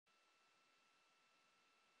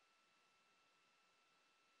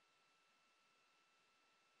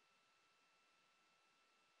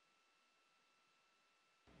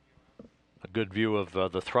good view of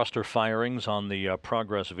the thruster firings on the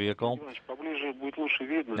Progress vehicle.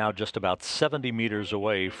 Now just about 70 meters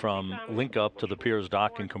away from link up to the Pirs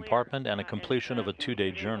Docking Compartment and a completion of a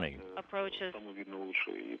 2-day journey. Approaches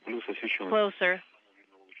closer.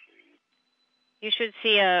 You should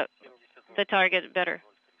see the target better.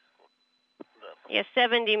 Yes,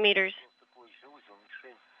 70 meters.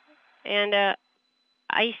 And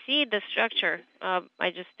I see the structure.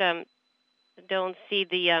 I just don't see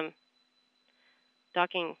the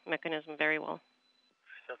docking mechanism very well.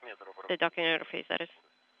 The docking interface, that is.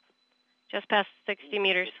 Just past 60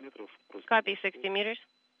 meters. Copy, 60 meters.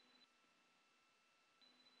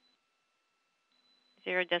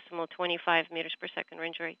 0.25 meters per second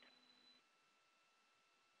range rate.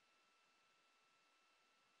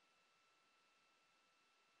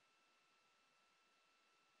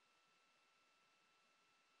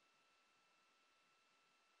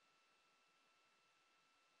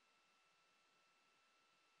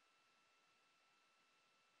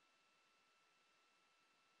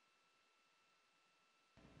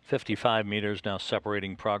 "55 meters now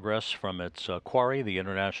separating Progress from its quarry, the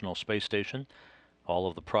International Space Station. All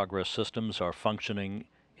of the Progress systems are functioning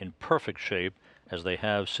in perfect shape, as they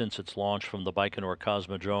have since its launch from the Baikonur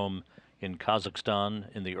Cosmodrome in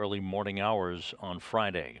Kazakhstan in the early morning hours on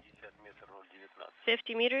Friday."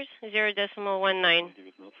 50 meters, 0.19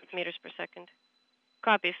 meters per second.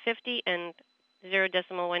 Copy, 50 and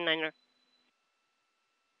 0.19.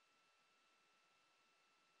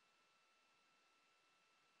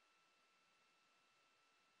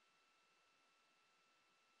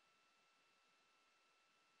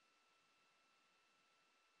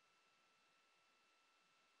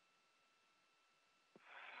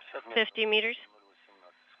 "50 meters,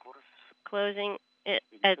 closing it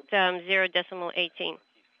at 0.18.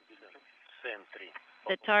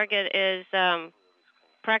 The target is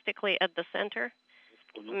practically at the center,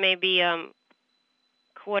 maybe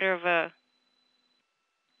quarter of a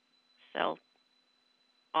cell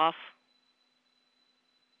off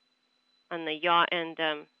on the yaw and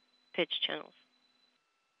pitch channels.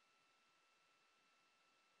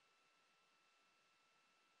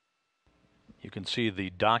 You can see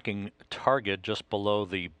the docking target just below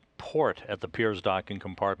the port at the Pirs Docking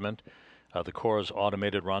Compartment. The Corps'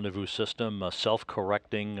 automated rendezvous system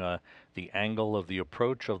self-correcting the angle of the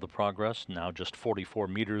approach of the Progress, now just 44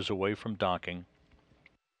 meters away from docking.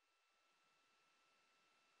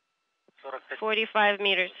 45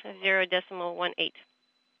 meters, 0.18.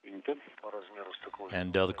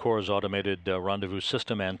 And the Corps' automated rendezvous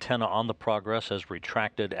system antenna on the Progress has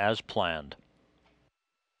retracted as planned.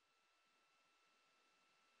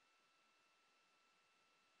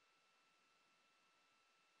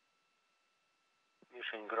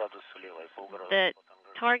 The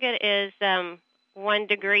target is 1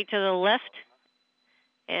 degree to the left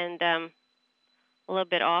and a little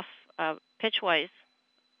bit off pitchwise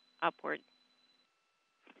upward.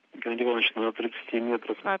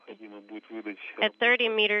 Copy. At 30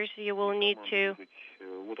 meters, you will need to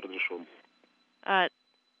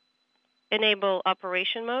enable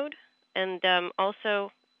operation mode and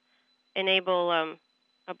also enable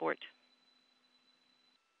abort.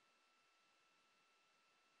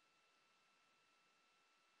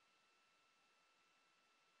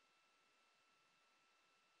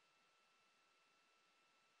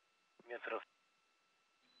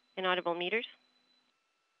 Inaudible meters.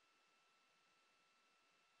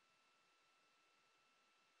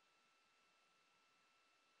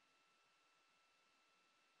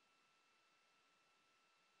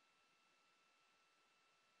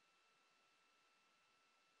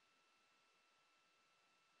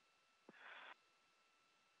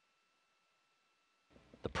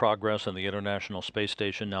 The Progress and the International Space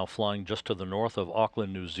Station now flying just to the north of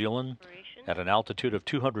Auckland, New Zealand, at an altitude of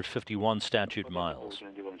 251 statute miles.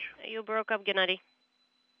 You broke up, Gennady.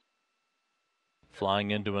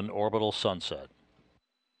 Flying into an orbital sunset.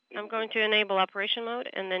 I'm going to enable operation mode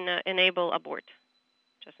and then enable abort,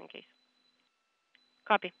 just in case.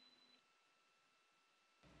 Copy.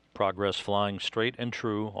 Progress flying straight and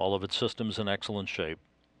true, all of its systems in excellent shape.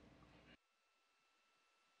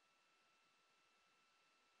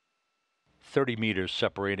 "30 meters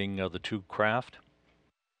separating the two craft.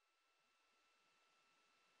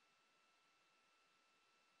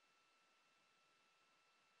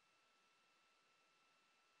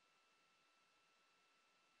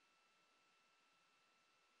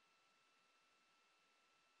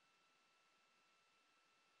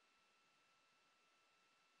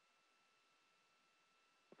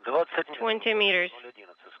 Двадцать 20 meters.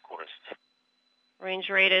 Range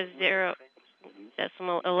rate is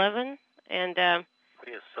 0.11 and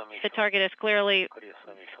The target is clearly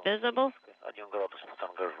visible.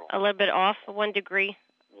 A little bit off, 1 degree.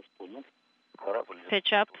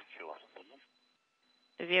 Pitch up.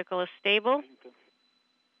 The vehicle is stable.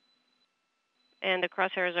 And the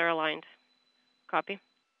crosshairs are aligned. Copy.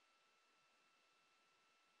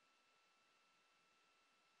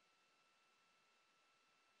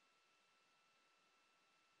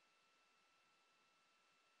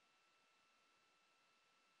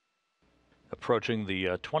 Approaching the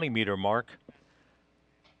 20-meter mark.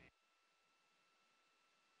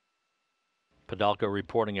 Padalka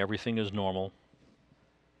reporting everything is normal.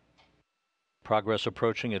 Progress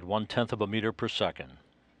approaching at 1/10 of a meter per second.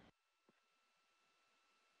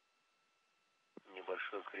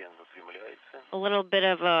 A little bit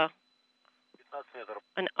of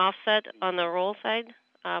an offset on the roll side,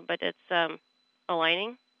 but it's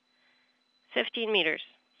aligning. 15 meters.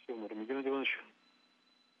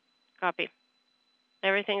 Copy.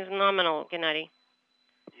 Everything's nominal, Gennady.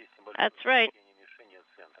 That's right.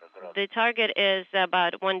 The target is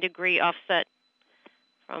about 1 degree offset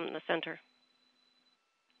from the center.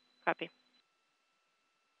 Copy.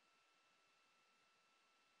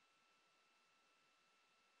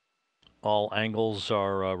 All angles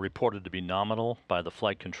are reported to be nominal by the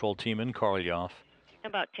flight control team in Korolyov.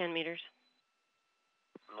 About 10 meters.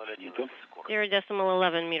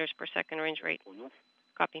 0.11 meters per second range rate.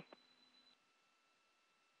 Copy.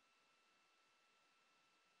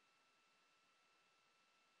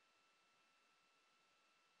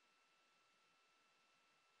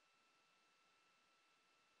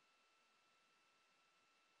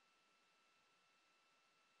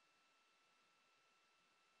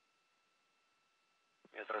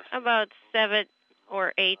 About 7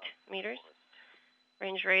 or 8 meters.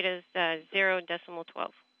 Range rate is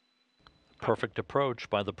 0.12. Perfect approach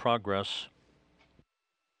by the Progress.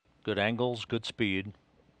 Good angles, good speed.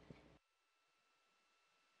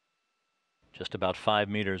 Just about 5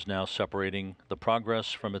 meters now separating the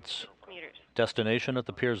Progress from its destination at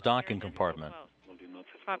the Pirs Docking Compartment.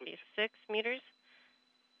 Copy. 6 meters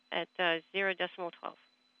at 0.12.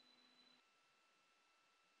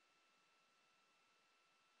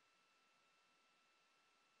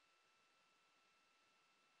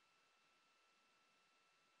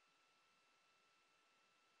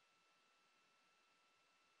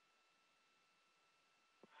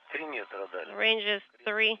 The range is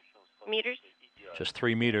 3 meters. Just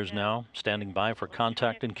 3 meters now, standing by for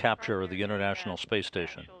contact and capture of the International Space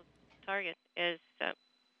Station. Target is a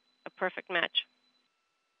perfect match.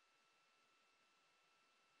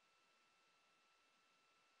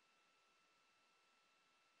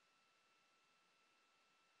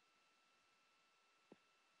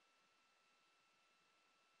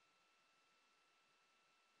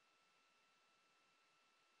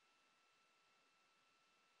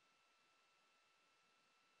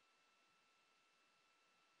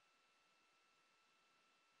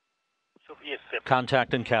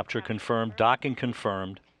 Contact and capture confirmed. Docking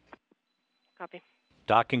confirmed. Copy.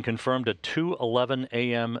 Docking confirmed at 2:11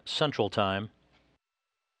 a.m. Central Time.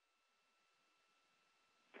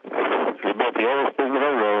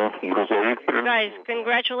 Guys,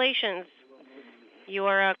 congratulations.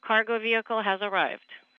 Your cargo vehicle has arrived.